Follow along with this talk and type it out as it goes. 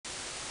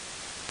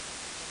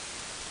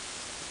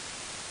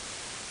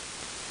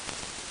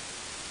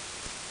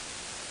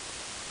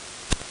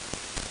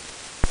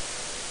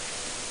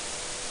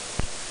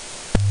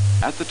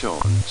At the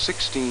tone,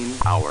 16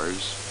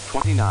 hours,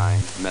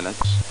 29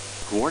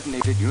 minutes,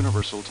 Coordinated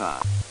Universal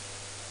Time.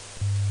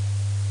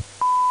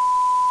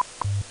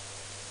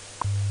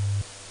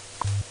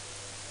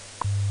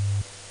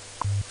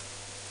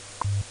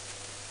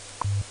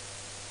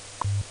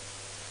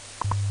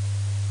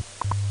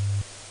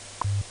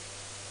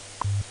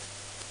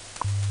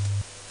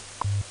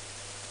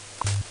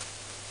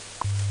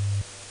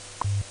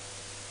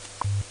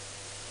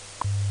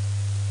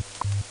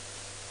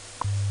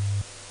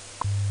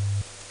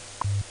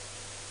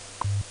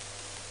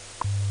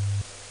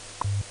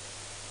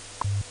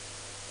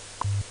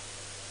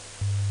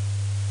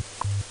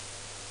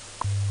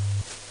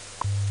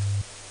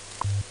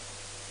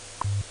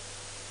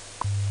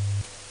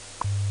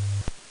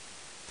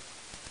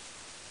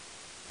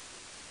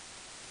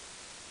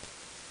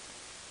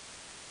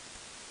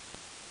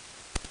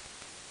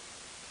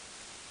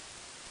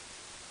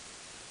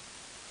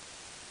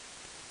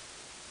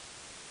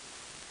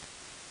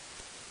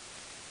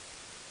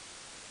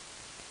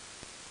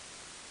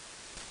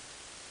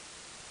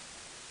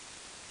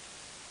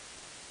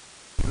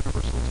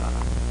 Universal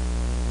Time.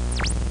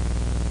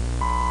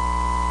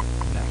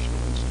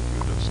 National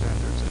Institute of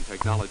Standards and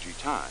Technology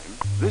Time.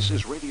 This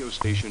is radio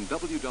station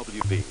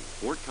WWV,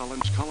 Fort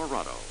Collins,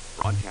 Colorado,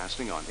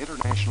 broadcasting on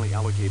internationally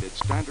allocated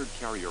standard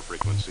carrier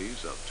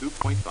frequencies of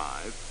 2.5,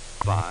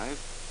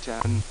 5,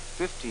 10,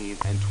 15,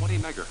 and 20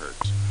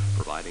 megahertz,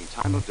 providing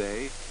time of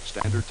day,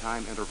 standard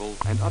time interval,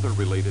 and other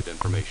related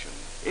information.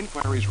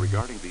 Inquiries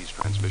regarding these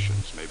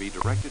transmissions may be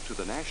directed to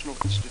the National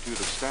Institute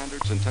of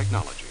Standards and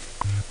Technology,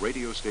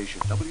 radio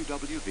station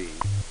WWV,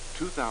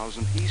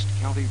 2000 East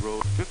County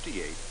Road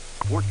 58,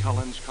 Fort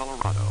Collins,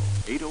 Colorado,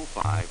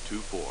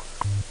 80524.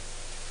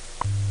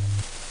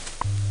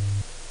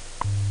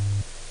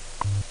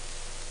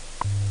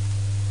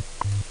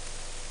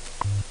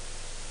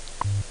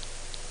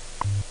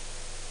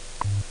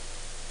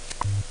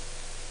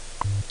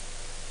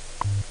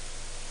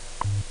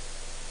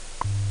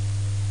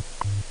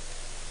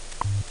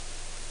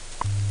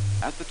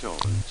 At the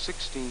tone,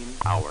 16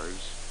 hours,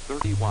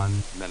 31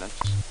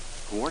 minutes,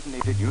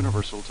 Coordinated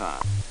Universal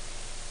Time.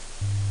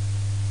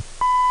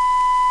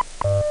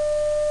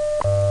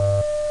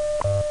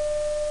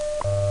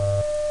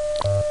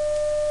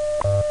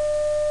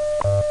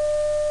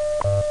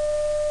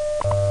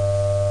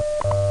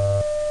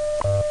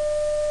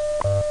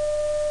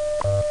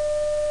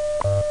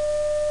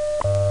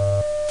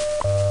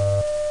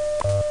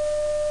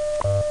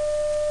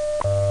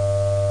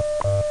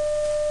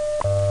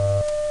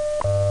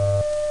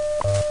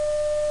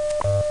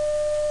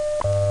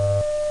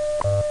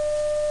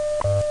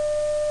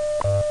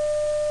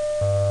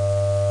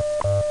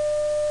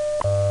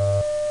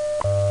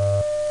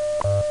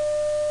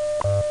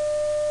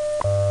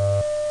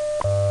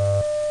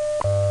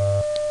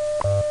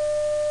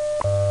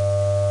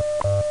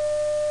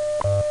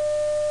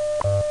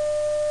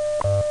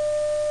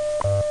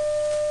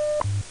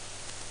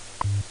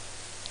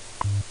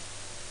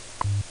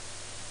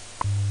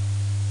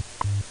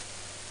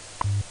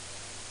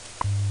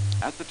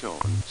 At the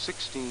tone,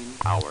 16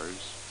 hours,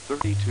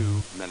 32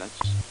 minutes,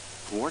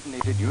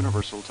 Coordinated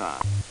Universal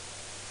Time.